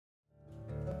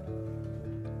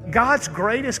God's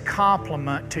greatest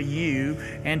compliment to you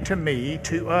and to me,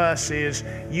 to us, is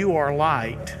you are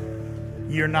light.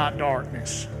 You're not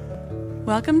darkness.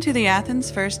 Welcome to the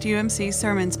Athens First UMC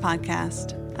Sermons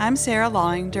Podcast. I'm Sarah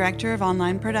Lawing, Director of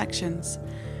Online Productions.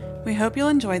 We hope you'll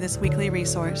enjoy this weekly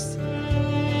resource.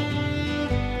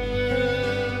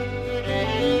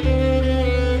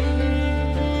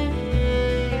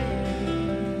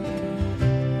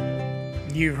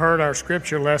 You've heard our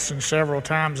scripture lesson several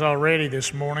times already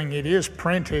this morning. It is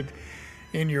printed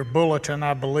in your bulletin,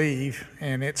 I believe,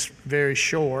 and it's very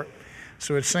short,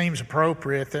 so it seems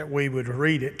appropriate that we would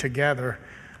read it together.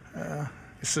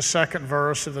 It's the second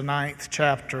verse of the 9th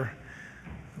chapter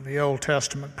of the Old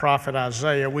Testament prophet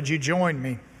Isaiah. Would you join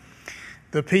me?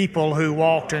 The people who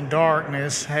walked in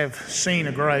darkness have seen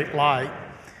a great light.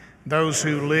 Those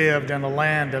who lived in a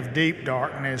land of deep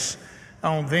darkness,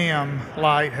 on them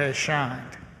light has shined.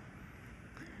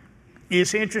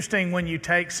 It's interesting when you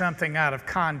take something out of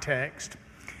context.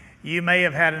 You may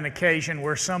have had an occasion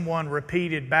where someone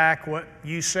repeated back what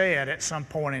you said at some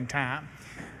point in time.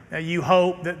 Now, you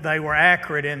hope that they were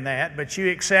accurate in that, but you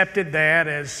accepted that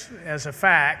as a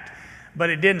fact, but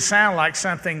it didn't sound like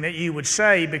something that you would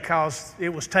say because it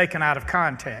was taken out of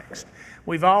context.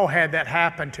 We've all had that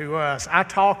happen to us. I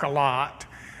talk a lot.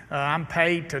 I'm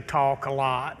paid to talk a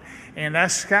lot. And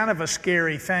that's kind of a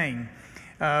scary thing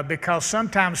because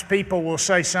sometimes people will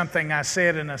say something I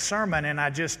said in a sermon and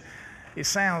it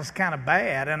sounds kind of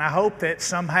bad. And I hope that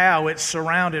somehow it's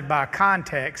surrounded by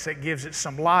context that gives it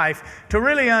some life. To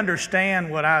really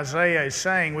understand what Isaiah is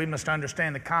saying, we must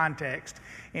understand the context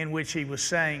in which he was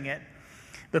saying it.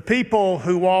 The people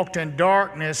who walked in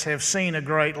darkness have seen a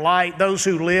great light. Those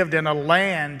who lived in a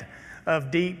land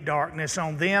of deep darkness,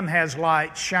 on them has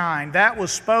light shined. That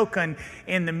was spoken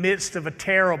in the midst of a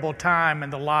terrible time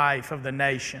in the life of the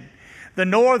nation. The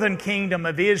northern kingdom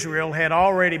of Israel had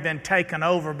already been taken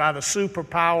over by the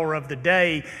superpower of the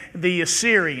day, the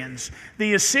Assyrians.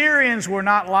 The Assyrians were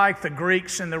not like the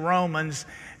Greeks and the Romans.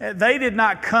 They did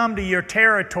not come to your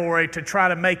territory to try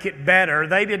to make it better.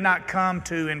 They did not come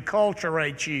to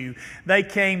enculturate you. They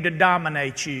came to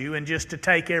dominate you and just to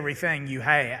take everything you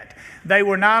had. They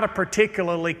were not a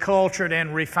particularly cultured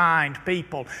and refined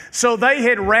people. So they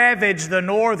had ravaged the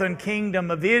northern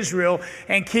kingdom of Israel,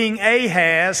 and King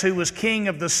Ahaz, who was king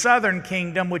of the southern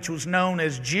kingdom, which was known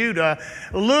as Judah,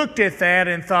 looked at that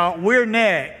and thought, we're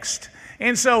next.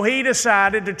 And so he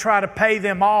decided to try to pay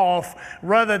them off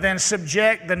rather than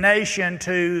subject the nation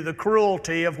to the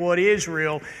cruelty of what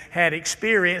Israel had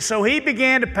experienced. So he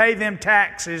began to pay them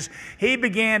taxes. He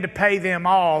began to pay them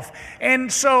off.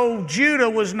 And so Judah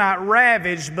was not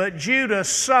ravaged, but Judah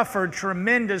suffered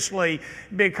tremendously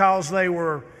because they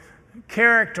were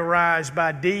characterized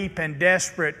by deep and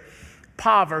desperate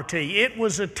poverty. It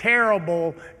was a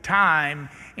terrible time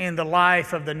in the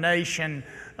life of the nation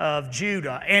of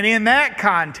Judah. And in that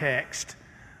context,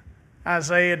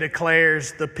 Isaiah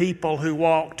declares the people who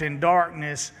walked in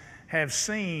darkness have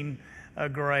seen a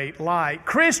great light.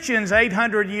 Christians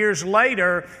 800 years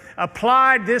later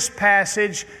applied this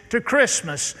passage to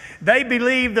Christmas. They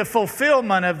believe the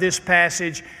fulfillment of this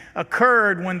passage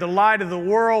occurred when the light of the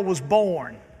world was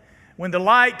born, when the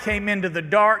light came into the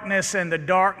darkness and the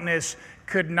darkness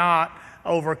could not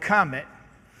overcome it.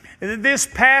 This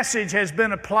passage has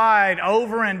been applied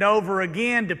over and over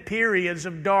again to periods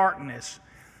of darkness.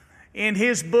 In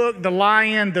his book, The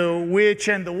Lion, the Witch,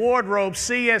 and the Wardrobe,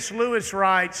 C.S. Lewis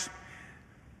writes,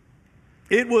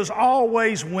 "It was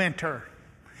always winter,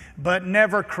 but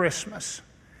never Christmas.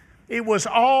 It was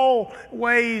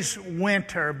always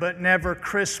winter, but never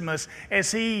Christmas,"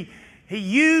 as he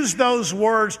used those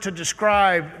words to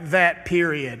describe that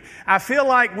period. I feel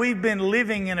like we've been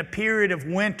living in a period of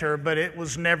winter, but it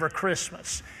was never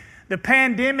Christmas. The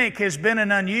pandemic has been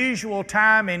an unusual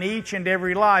time in each and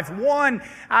every life, one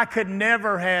I could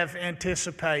never have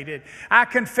anticipated. I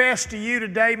confess to you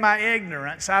today my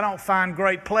ignorance. I don't find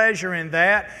great pleasure in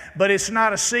that, but it's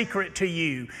not a secret to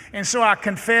you. And so I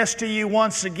confess to you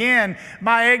once again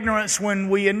my ignorance when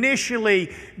we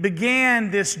initially began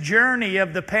this journey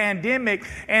of the pandemic,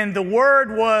 and the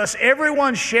word was,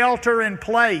 everyone shelter in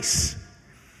place.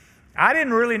 I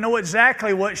didn't really know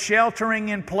exactly what sheltering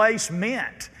in place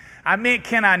meant. I meant,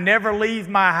 can I never leave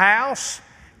my house?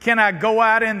 Can I go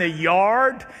out in the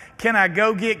yard? Can I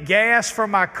go get gas for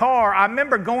my car? I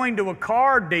remember going to a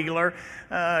car dealer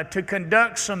to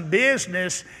conduct some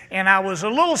business, and I was a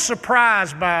little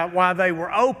surprised by why they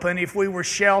were open if we were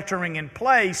sheltering in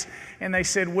place. And they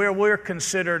said, well, we're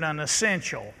considered an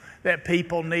essential. that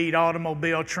people need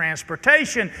automobile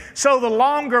transportation. So the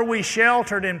longer we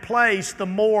sheltered in place, the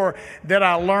more that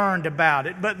I learned about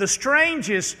it. But the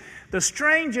strangest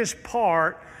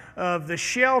part of the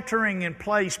sheltering in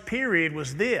place period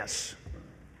was this.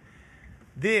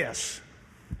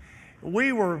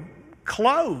 We were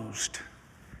closed.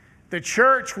 The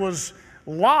church was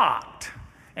locked.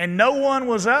 And no one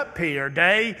was up here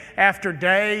day after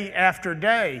day after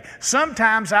day.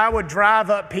 Sometimes I would drive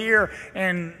up here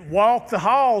and walk the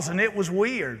halls, and it was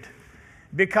weird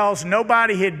because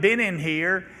nobody had been in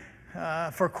here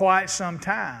for quite some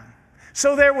time.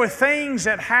 So there were things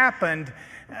that happened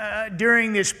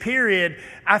during this period,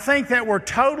 I think, that were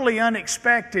totally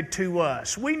unexpected to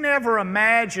us. We never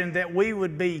imagined that we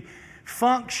would be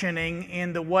functioning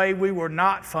in the way we were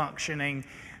not functioning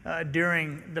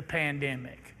during the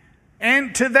pandemic.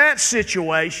 And to that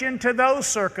situation, to those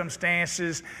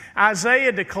circumstances,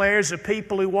 Isaiah declares the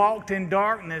people who walked in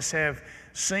darkness have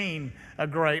seen a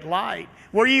great light.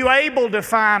 Were you able to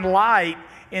find light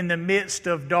in the midst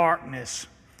of darkness?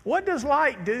 What does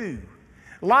light do?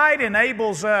 Light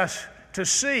enables us to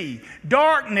see.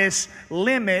 Darkness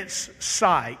limits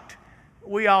sight.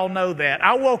 We all know that.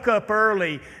 I woke up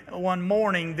early one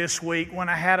morning this week when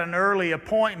I had an early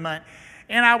appointment,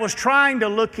 and I was trying to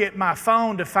look at my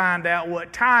phone to find out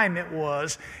what time it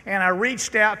was, and I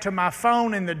reached out to my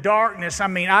phone in the darkness.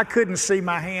 I couldn't see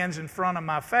my hands in front of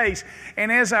my face,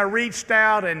 and as I reached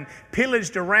out and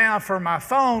pillaged around for my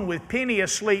phone with Penny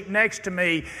asleep next to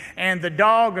me and the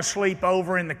dog asleep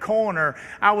over in the corner,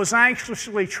 I was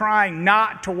anxiously trying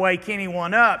not to wake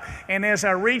anyone up, and as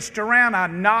I reached around, I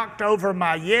knocked over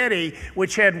my Yeti,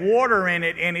 which had water in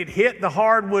it, and it hit the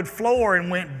hardwood floor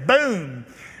and went boom.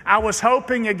 I was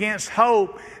hoping against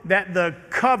hope that the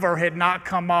cover had not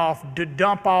come off to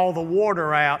dump all the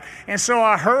water out. And so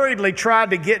I hurriedly tried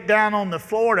to get down on the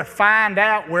floor to find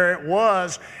out where it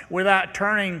was without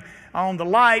turning on the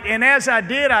light. And as I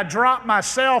did, I dropped my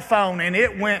cell phone and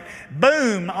it went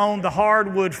boom on the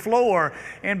hardwood floor.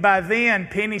 And by then,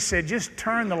 Penny said, "Just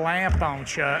turn the lamp on,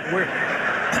 Chuck.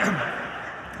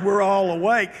 We're all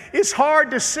awake." It's hard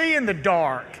to see in the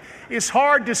dark. It's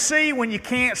hard to see when you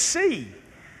can't see.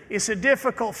 It's a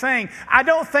difficult thing. I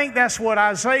don't think that's what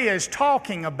Isaiah is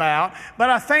talking about, but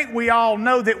I think we all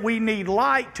know that we need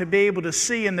light to be able to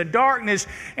see in the darkness.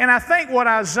 And I think what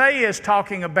Isaiah is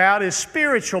talking about is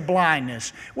spiritual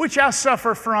blindness, which I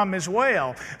suffer from as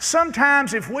well.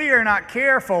 Sometimes if we are not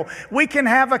careful, we can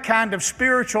have a kind of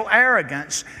spiritual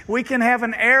arrogance. We can have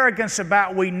an arrogance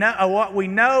about what we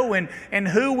know and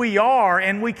who we are,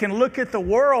 and we can look at the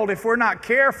world, if we're not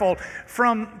careful,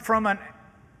 from an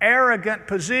arrogant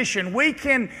position. We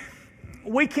can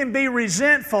be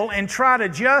resentful and try to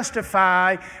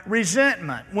justify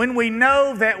resentment when we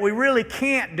know that we really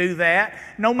can't do that,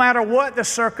 no matter what the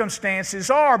circumstances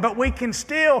are. But we can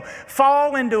still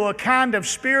fall into a kind of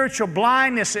spiritual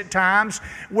blindness at times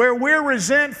where we're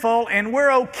resentful and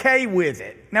we're okay with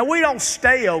it. Now, we don't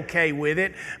stay okay with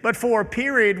it, but for a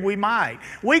period we might.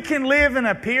 We can live in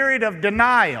a period of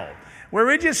denial, where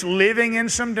we're just living in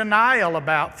some denial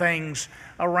about things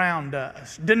around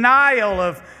us. Denial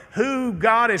of who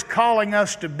God is calling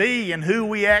us to be and who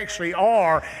we actually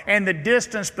are, and the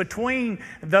distance between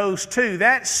those two.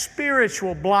 That's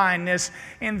spiritual blindness,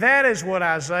 and that is what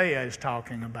Isaiah is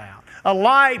talking about. A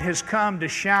light has come to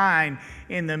shine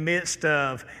in the midst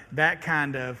of that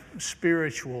kind of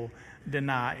spiritual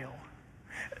denial.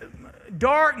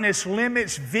 Darkness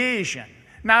limits vision.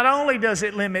 Not only does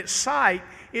it limit sight,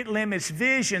 it limits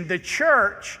vision. The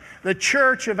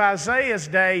church of Isaiah's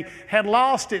day had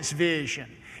lost its vision.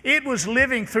 It was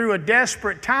living through a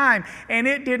desperate time, and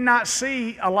it did not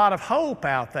see a lot of hope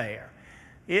out there.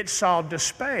 It saw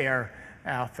despair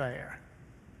out there.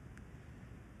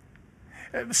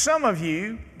 Some of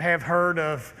you have heard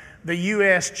of the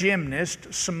U.S.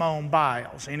 gymnast Simone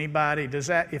Biles. Anybody?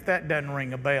 If that doesn't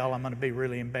ring a bell, I'm going to be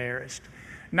really embarrassed.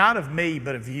 Not of me,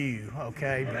 but of you,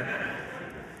 okay?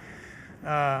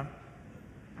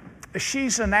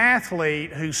 She's an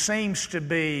athlete who seems to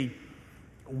be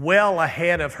well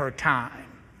ahead of her time.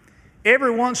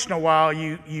 Every once in a while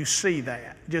you see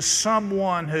that. Just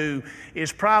someone who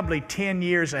is probably 10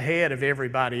 years ahead of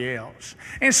everybody else.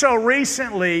 And so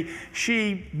recently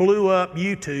she blew up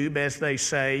YouTube, as they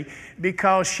say,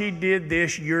 because she did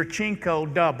this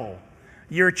Yurchenko double.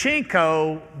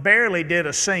 Yurchenko barely did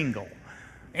a single.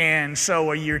 And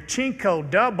so a Yurchenko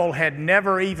double had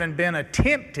never even been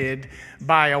attempted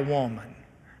by a woman.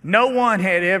 No one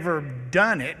had ever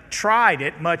done it, tried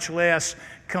it, much less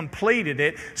completed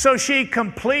it. So she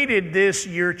completed this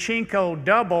Yurchenko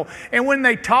double. And when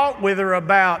they talked with her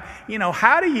about,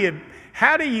 how do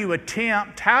how do you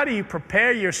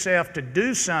prepare yourself to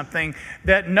do something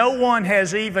that no one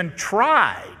has even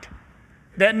tried?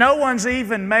 That no one's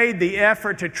even made the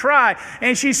effort to try.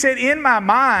 And she said, in my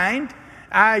mind,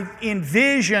 I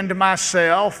envisioned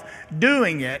myself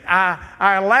doing it.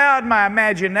 I allowed my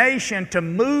imagination to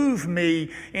move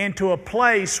me into a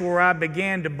place where I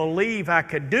began to believe I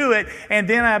could do it, and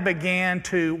then I began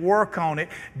to work on it.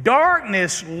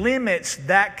 Darkness limits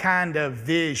that kind of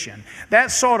vision.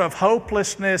 That sort of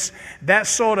hopelessness, that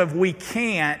sort of we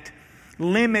can't,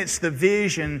 limits the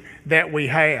vision that we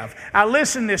have. I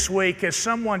listened this week as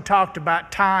someone talked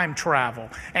about time travel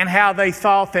and how they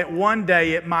thought that one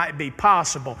day it might be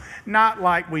possible. Not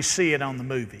like we see it on the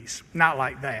movies, not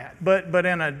like that, but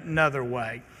in another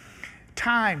way.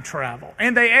 Time travel.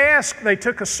 And they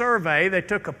took a survey, they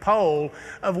took a poll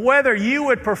of whether you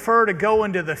would prefer to go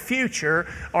into the future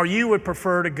or you would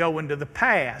prefer to go into the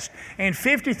past. And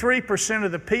 53%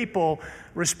 of the people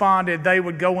responded they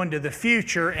would go into the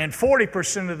future, and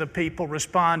 40% of the people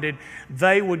responded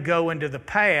they would go into the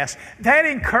past. That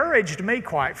encouraged me,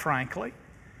 quite frankly,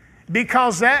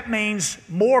 because that means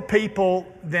more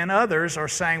people than others are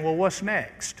saying, well, what's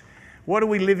next? What are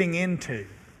we living into?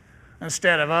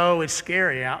 Instead of, oh, it's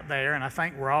scary out there and I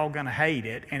think we're all going to hate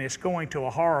it and it's going to a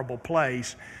horrible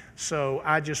place, so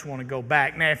I just want to go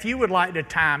back. Now, if you would like to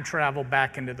time travel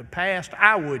back into the past,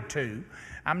 I would too.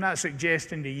 I'm not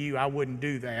suggesting to you I wouldn't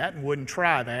do that and wouldn't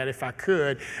try that if I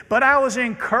could, but I was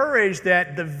encouraged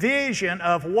that the vision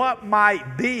of what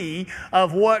might be,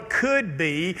 of what could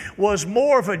be, was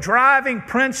more of a driving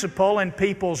principle in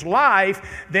people's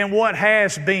life than what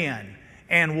has been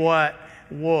and what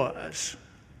was.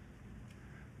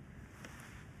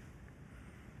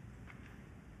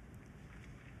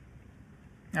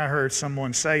 I heard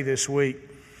someone say this week,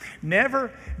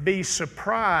 never be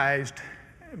surprised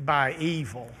by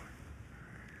evil,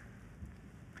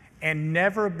 and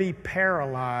never be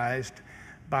paralyzed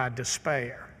by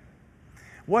despair.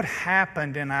 What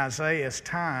happened in Isaiah's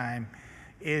time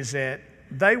is that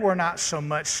they were not so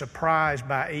much surprised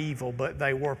by evil, but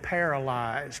they were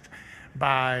paralyzed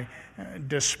by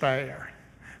despair.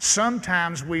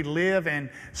 Sometimes we live in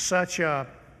such a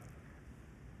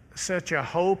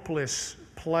hopeless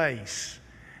place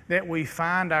that we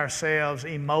find ourselves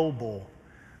immobile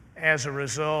as a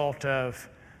result of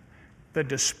the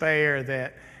despair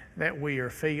that we are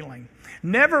feeling.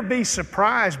 Never be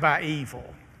surprised by evil.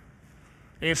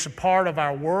 It's a part of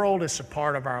our world. It's a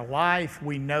part of our life.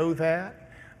 We know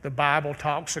that. The Bible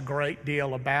talks a great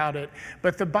deal about it.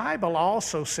 But the Bible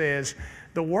also says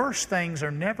the worst things are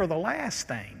never the last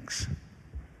things.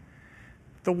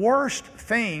 The worst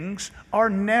things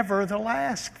are never the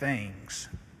last things.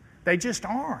 They just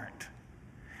aren't.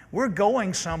 We're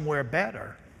going somewhere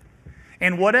better.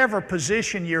 And whatever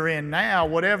position you're in now,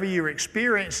 whatever you're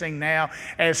experiencing now,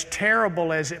 as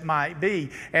terrible as it might be,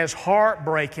 as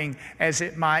heartbreaking as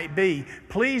it might be,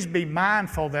 please be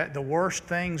mindful that the worst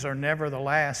things are never the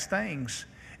last things.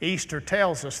 Easter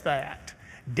tells us that.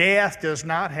 Death does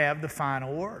not have the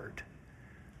final word.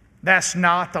 That's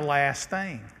not the last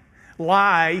thing.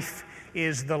 Life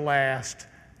is the last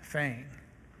thing.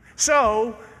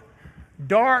 So,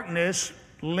 darkness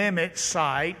limits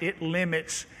sight, it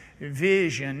limits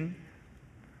vision,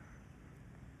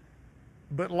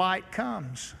 but light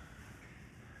comes.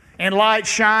 And light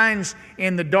shines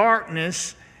in the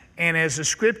darkness, and as the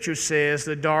Scripture says,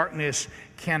 the darkness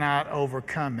cannot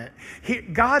overcome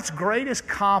it. God's greatest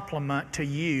compliment to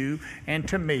you and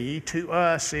to me, to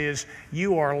us, is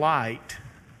you are light.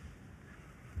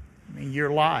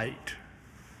 You're light.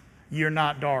 You're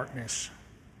not darkness.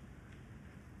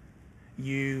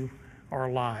 You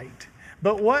are light.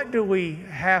 But what do we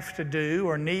have to do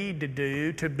or need to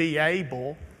do to be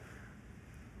able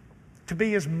to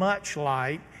be as much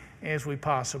light as we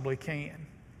possibly can?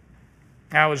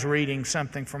 I was reading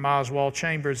something from Oswald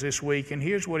Chambers this week, and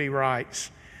here's what he writes.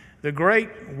 The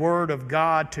great word of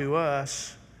God to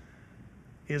us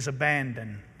is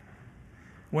abandon.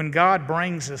 When God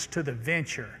brings us to the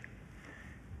venture,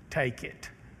 take it.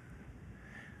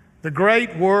 The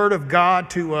great word of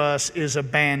God to us is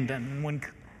abandon.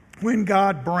 When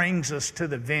God brings us to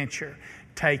the venture,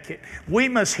 take it. We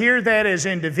must hear that as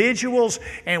individuals,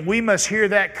 and we must hear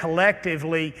that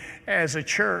collectively as a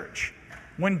church.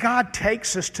 When God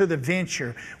takes us to the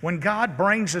venture, when God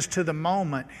brings us to the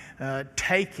moment,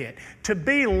 take it. To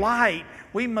be light,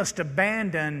 we must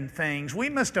abandon things. We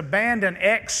must abandon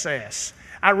excess.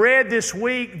 I read this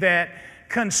week that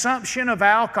consumption of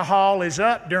alcohol is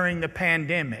up during the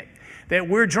pandemic. that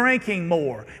we're drinking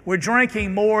more. We're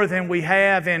drinking more than we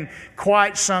have in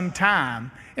quite some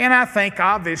time. And I think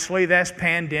obviously that's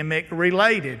pandemic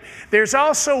related. There's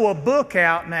also a book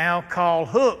out now called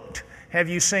Hooked. Have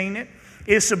you seen it?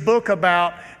 It's a book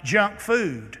about junk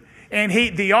food. And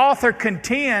the author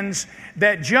contends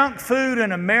that junk food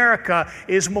in America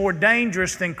is more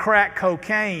dangerous than crack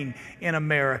cocaine in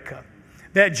America.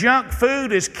 That junk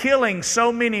food is killing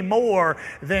so many more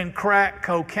than crack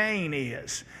cocaine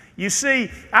is. You see,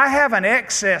 I have an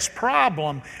excess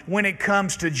problem when it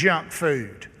comes to junk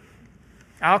food.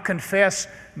 I'll confess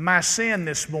my sin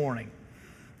this morning.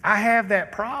 I have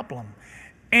that problem.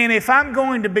 And if I'm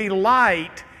going to be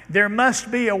light, there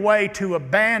must be a way to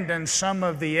abandon some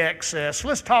of the excess.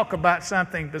 Let's talk about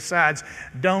something besides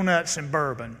donuts and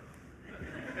bourbon.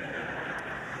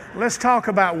 Let's talk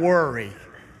about worry.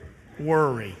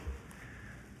 Worry.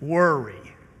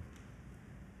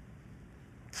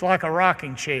 It's like a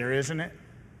rocking chair, isn't it?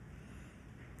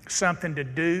 Something to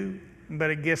do, but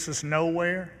it gets us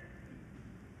nowhere.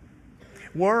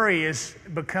 Worry has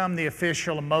become the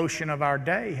official emotion of our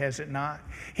day, has it not?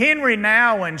 Henry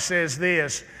Nouwen says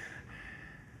this: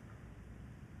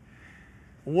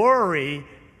 worry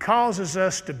causes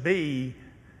us to be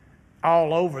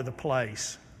all over the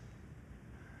place,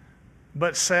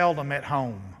 but seldom at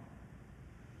home.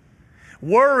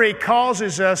 Worry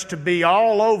causes us to be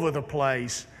all over the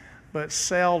place, but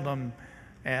seldom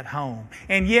at home.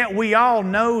 And yet we all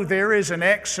know there is an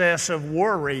excess of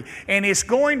worry, and it's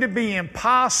going to be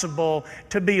impossible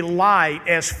to be light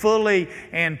as fully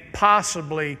and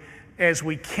possibly as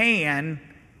we can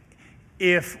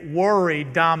if worry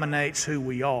dominates who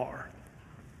we are.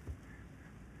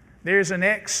 There's an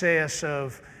excess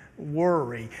of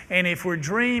worry, and if we're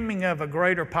dreaming of a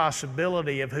greater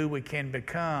possibility of who we can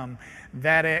become,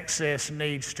 that excess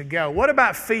needs to go. What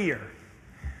about fear?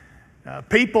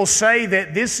 People say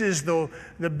that this is the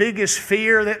biggest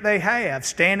fear that they have,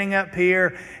 standing up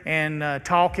here and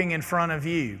talking in front of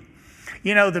you.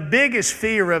 You know, the biggest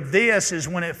fear of this is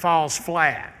when it falls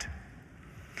flat.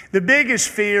 The biggest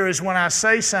fear is when I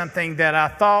say something that I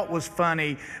thought was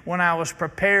funny when I was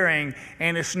preparing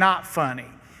and it's not funny.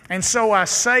 And so I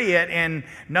say it and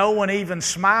no one even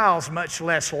smiles, much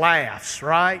less laughs,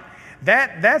 right?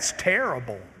 That's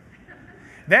terrible.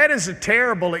 That is a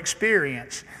terrible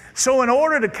experience. So in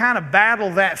order to kind of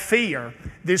battle that fear,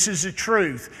 this is the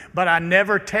truth, but I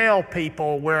never tell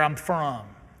people where I'm from.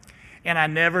 And I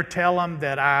never tell them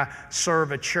that I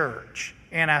serve a church.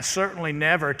 And I certainly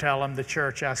never tell them the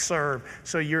church I serve,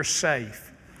 so you're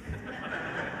safe.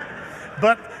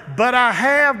 But I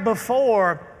have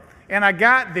before, and I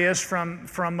got this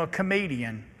from a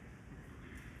comedian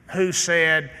who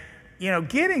said, you know,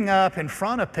 getting up in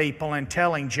front of people and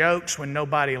telling jokes when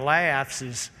nobody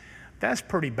laughs that's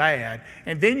pretty bad.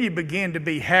 And then you begin to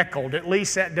be heckled. At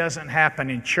least that doesn't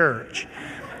happen in church.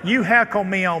 You heckle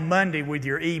me on Monday with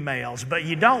your emails, but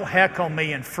you don't heckle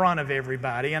me in front of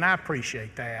everybody, and I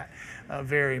appreciate that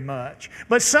very much.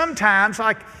 But sometimes,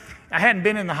 like, I hadn't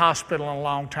been in the hospital in a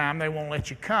long time. They won't let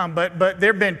you come. But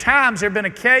there have been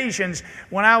occasions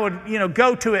when I would,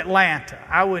 go to Atlanta.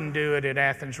 I wouldn't do it at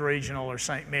Athens Regional or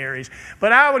St. Mary's.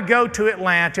 But I would go to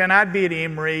Atlanta, and I'd be at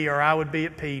Emory, or I would be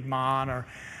at Piedmont, or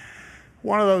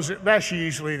one of those. That's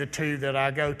usually the two that I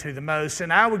go to the most.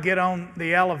 And I would get on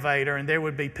the elevator, and there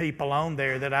would be people on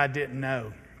there that I didn't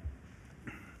know.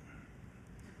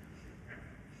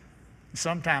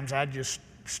 Sometimes I'd just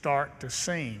start to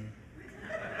sing.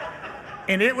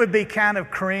 And it would be kind of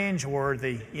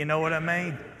cringe-worthy, you know what I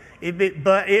mean?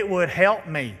 But it would help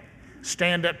me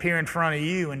stand up here in front of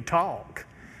you and talk.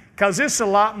 Because it's a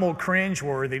lot more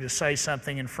cringe-worthy to say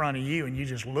something in front of you and you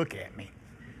just look at me.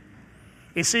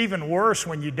 It's even worse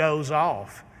when you doze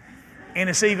off. And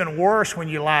it's even worse when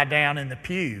you lie down in the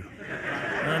pew. You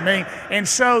know what I mean? And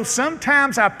so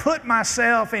sometimes I put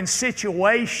myself in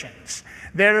situations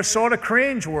that are sort of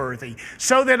cringeworthy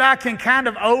so that I can kind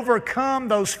of overcome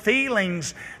those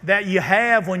feelings that you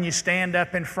have when you stand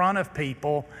up in front of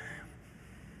people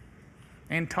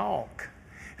and talk.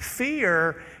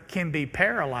 Fear can be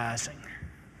paralyzing.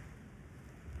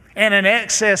 And an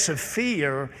excess of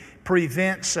fear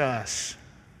prevents us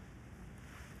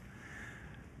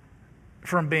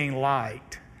from being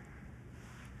light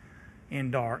in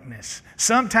darkness.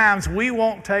 Sometimes we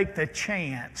won't take the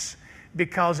chance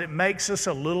because it makes us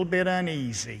a little bit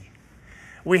uneasy.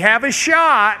 We have a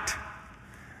shot,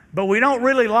 but we don't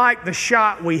really like the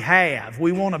shot we have.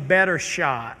 We want a better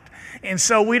shot. And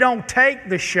so we don't take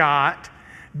the shot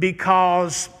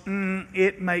because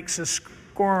it makes us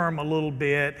squirm a little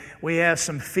bit. We have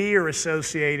some fear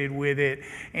associated with it.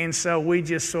 And so we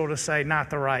just sort of say,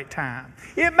 not the right time.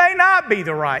 It may not be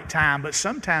the right time, but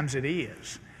sometimes it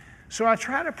is. So I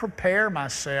try to prepare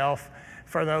myself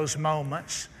for those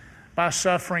moments by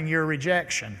suffering your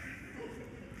rejection.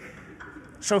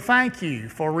 So thank you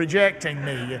for rejecting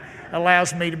me. It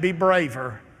allows me to be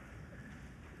braver.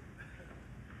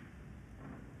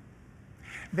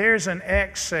 There's an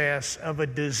excess of a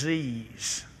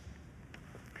disease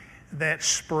that's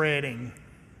spreading.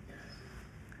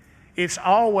 It's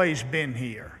always been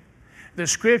here. The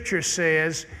Scripture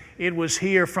says it was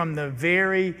here from the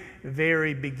very,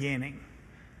 very beginning.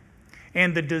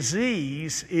 And the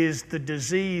disease is the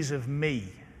disease of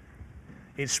me.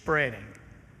 It's spreading.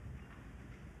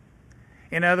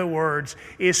 In other words,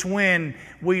 it's when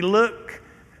we look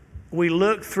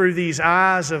through these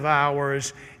eyes of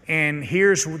ours, and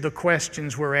here's the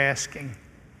questions we're asking.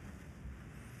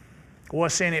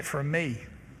 What's in it for me?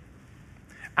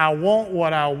 I want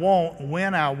what I want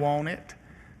when I want it,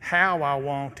 how I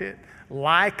want it,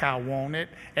 like I want it,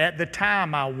 at the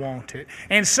time I want it.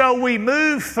 And so we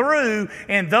move through,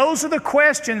 and those are the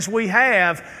questions we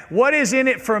have. What is in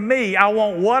it for me? I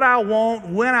want what I want,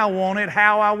 when I want it,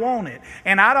 how I want it.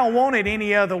 And I don't want it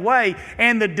any other way.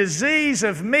 And the disease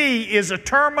of me is a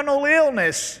terminal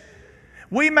illness.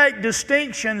 We make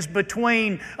distinctions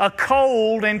between a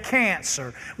cold and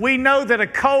cancer. We know that a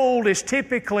cold is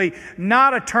typically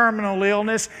not a terminal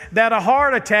illness, that a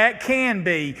heart attack can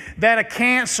be, that a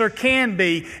cancer can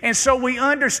be. And so we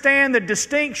understand the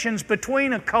distinctions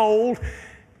between a cold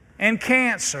and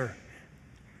cancer.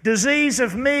 Disease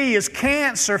of me is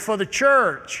cancer for the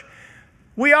church.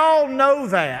 We all know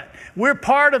that. We're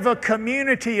part of a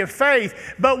community of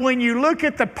faith, but when you look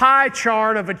at the pie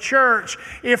chart of a church,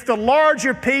 if the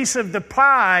larger piece of the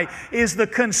pie is the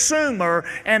consumer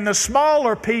and the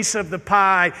smaller piece of the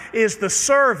pie is the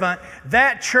servant,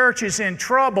 that church is in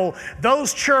trouble.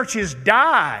 Those churches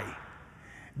die.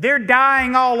 They're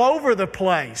dying all over the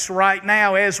place right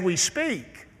now as we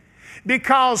speak.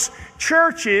 Because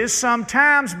churches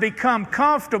sometimes become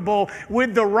comfortable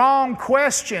with the wrong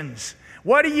questions.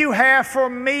 What do you have for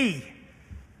me?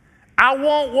 I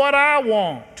want what I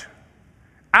want.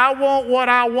 I want what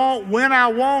I want when I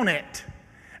want it.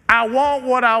 I want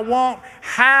what I want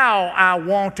how I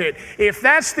want it. If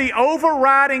that's the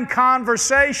overriding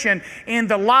conversation in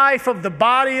the life of the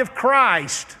body of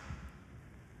Christ,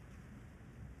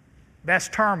 that's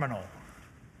terminal.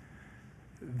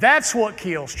 That's what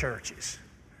kills churches.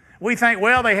 We think,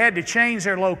 well, they had to change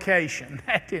their location.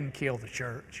 That didn't kill the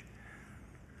church.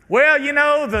 Well, you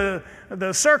know,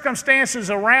 the circumstances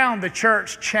around the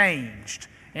church changed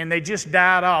and they just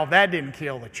died off. That didn't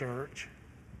kill the church.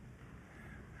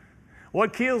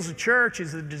 What kills the church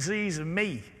is the disease of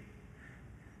me.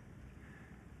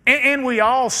 And we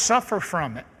all suffer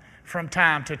from it from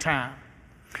time to time.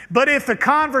 But if the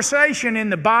conversation in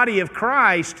the body of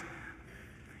Christ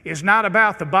is not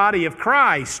about the body of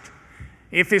Christ,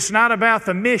 if it's not about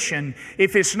the mission,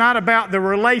 if it's not about the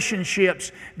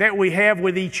relationships that we have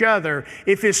with each other,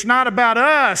 if it's not about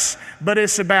us, but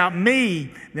it's about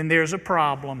me, then there's a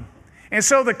problem. And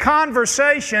so the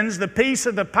conversations, the piece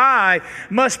of the pie,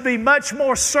 must be much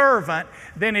more servant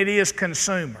than it is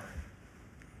consumer.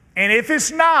 And if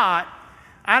it's not,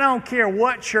 I don't care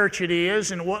what church it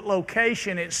is and what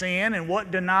location it's in and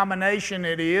what denomination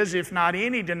it is, if not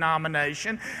any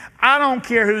denomination. I don't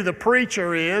care who the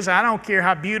preacher is. I don't care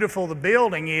how beautiful the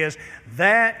building is.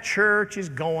 That church is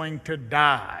going to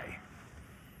die.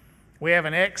 We have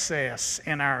an excess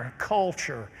in our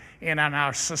culture and in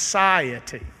our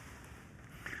society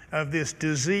of this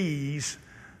disease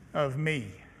of me.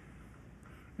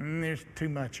 And there's too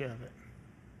much of it.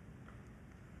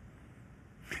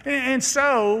 And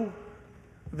so,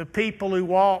 the people who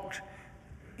walked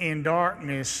in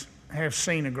darkness have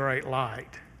seen a great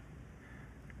light.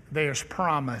 There's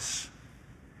promise.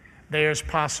 There's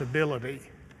possibility.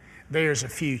 There's a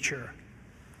future.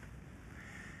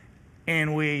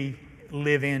 And we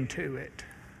live into it.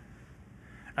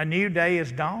 A new day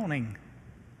is dawning.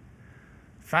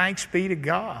 Thanks be to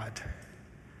God.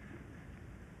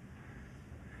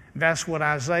 That's what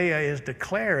Isaiah is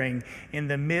declaring in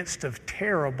the midst of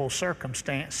terrible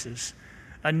circumstances.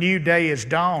 A new day is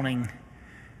dawning.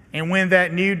 And when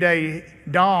that new day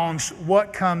dawns,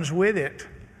 what comes with it?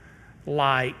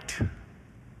 Light.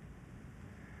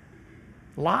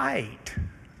 Light.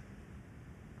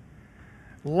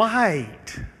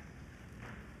 Light.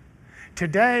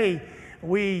 Today,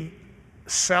 we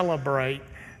celebrate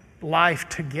life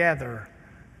together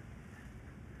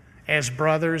as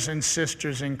brothers and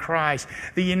sisters in Christ.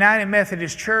 The United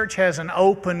Methodist Church has an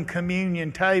open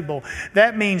communion table.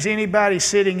 That means anybody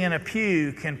sitting in a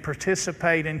pew can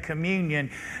participate in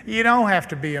communion. You don't have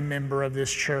to be a member of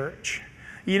this church.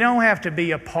 You don't have to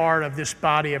be a part of this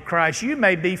body of Christ. You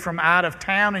may be from out of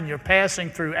town and you're passing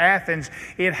through Athens.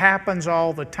 It happens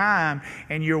all the time,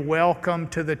 and you're welcome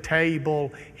to the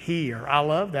table here. I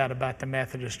love that about the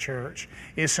Methodist Church.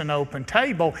 It's an open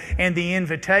table, and the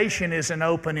invitation is an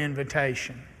open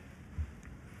invitation.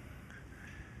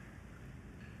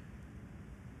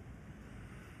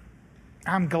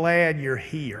 I'm glad you're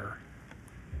here.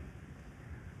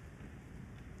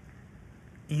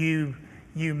 You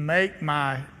make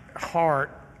my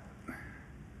heart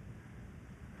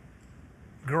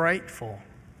grateful.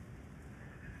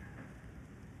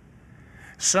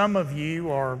 Some of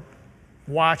you are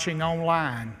watching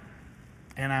online,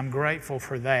 and I'm grateful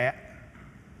for that.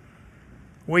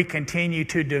 We continue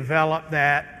to develop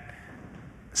that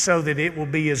so that it will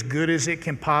be as good as it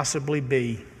can possibly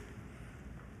be.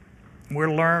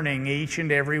 We're learning each and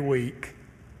every week,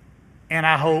 and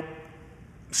I hope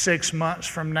 6 months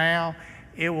from now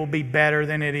it will be better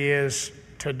than it is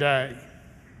today.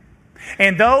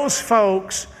 And those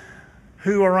folks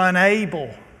who are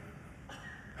unable,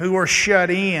 who are shut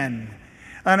in,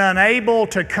 and unable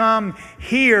to come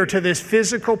here to this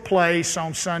physical place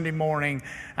on Sunday morning,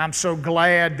 I'm so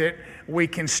glad that we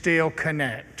can still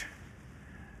connect.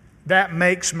 That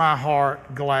makes my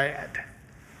heart glad.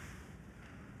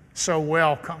 So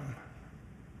welcome.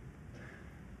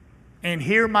 And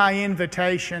hear my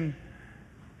invitation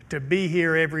to be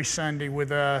here every Sunday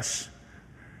with us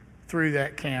through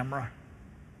that camera.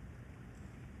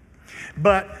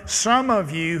 But some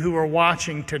of you who are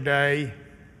watching today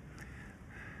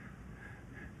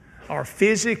are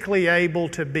physically able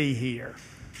to be here.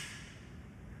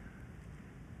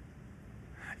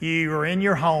 You are in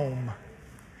your home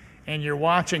and you're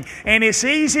watching. And it's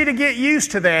easy to get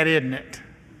used to that, isn't it?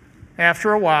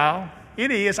 After a while,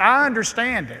 it is. I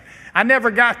understand it. I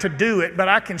never got to do it, but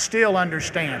I can still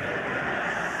understand it.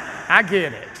 I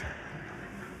get it.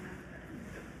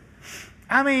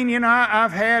 I mean,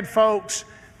 I've had folks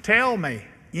tell me,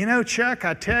 Chuck,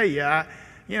 I tell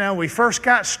you, we first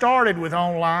got started with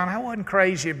online. I wasn't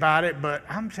crazy about it, but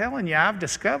I'm telling you, I've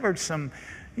discovered some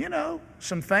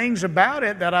things about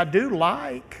it that I do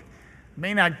like. I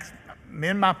mean, I'm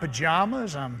in my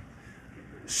pajamas. I'm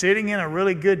sitting in a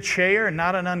really good chair and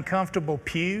not an uncomfortable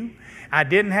pew. I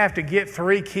didn't have to get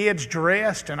 3 kids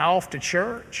dressed and off to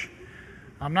church.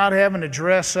 I'm not having to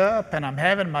dress up, and I'm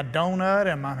having my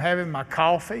donut and I'm having my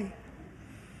coffee.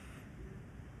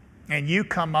 And you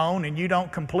come on and you don't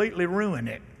completely ruin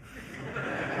it.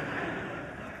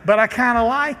 But I kind of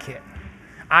like it.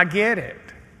 I get it.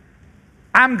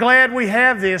 I'm glad we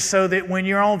have this so that when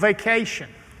you're on vacation,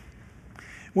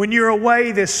 when you're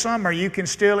away this summer, you can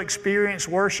still experience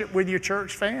worship with your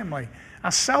church family. I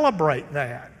celebrate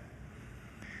that.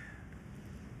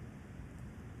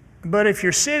 But if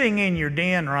you're sitting in your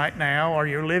den right now, or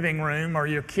your living room, or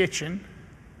your kitchen,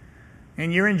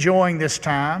 and you're enjoying this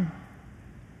time,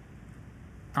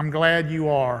 I'm glad you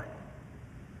are.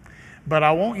 But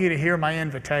I want you to hear my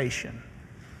invitation.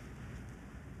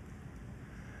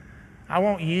 I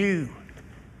want you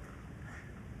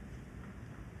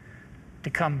to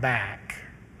come back.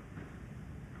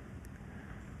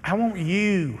 I want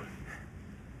you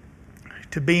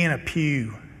to be in a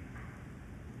pew.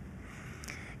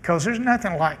 Because there's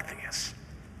nothing like this.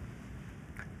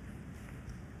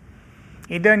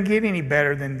 It doesn't get any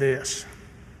better than this.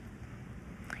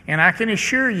 And I can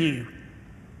assure you,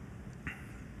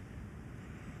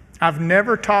 I've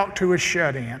never talked to a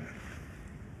shut-in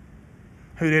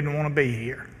who didn't want to be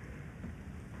here.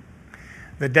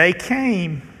 The day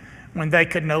came when they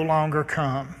could no longer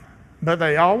come, but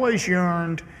they always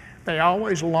yearned, they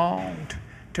always longed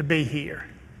to be here.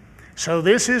 So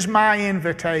this is my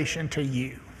invitation to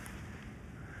you.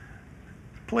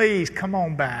 Please come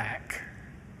on back.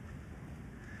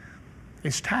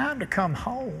 It's time to come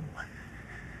home.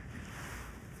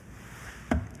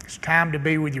 It's time to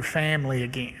be with your family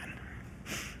again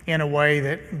in a way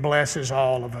that blesses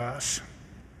all of us.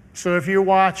 So if you're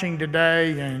watching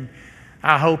today, and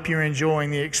I hope you're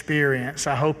enjoying the experience,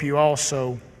 I hope you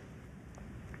also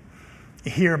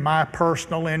hear my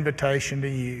personal invitation to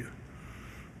you.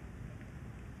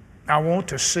 I want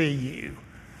to see you.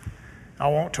 I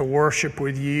want to worship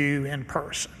with you in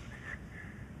person.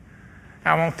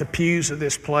 I want the pews of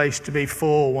this place to be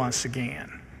full once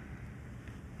again.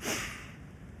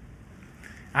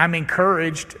 I'm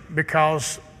encouraged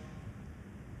because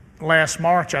last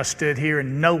March I stood here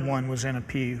and no one was in a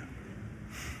pew.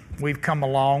 We've come a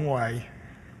long way.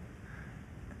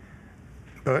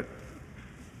 But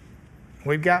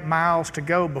we've got miles to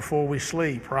go before we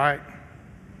sleep, right?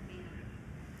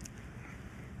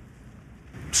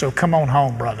 So come on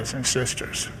home, brothers and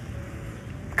sisters.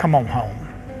 Come on home.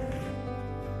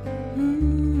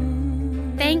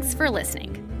 Thanks for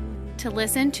listening. To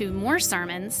listen to more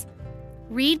sermons,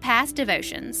 read past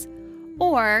devotions,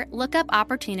 or look up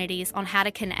opportunities on how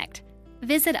to connect,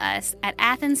 visit us at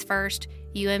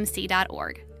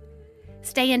athensfirstumc.org.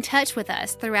 Stay in touch with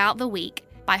us throughout the week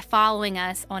by following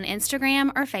us on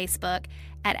Instagram or Facebook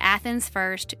at Athens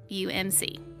First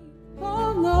UMC.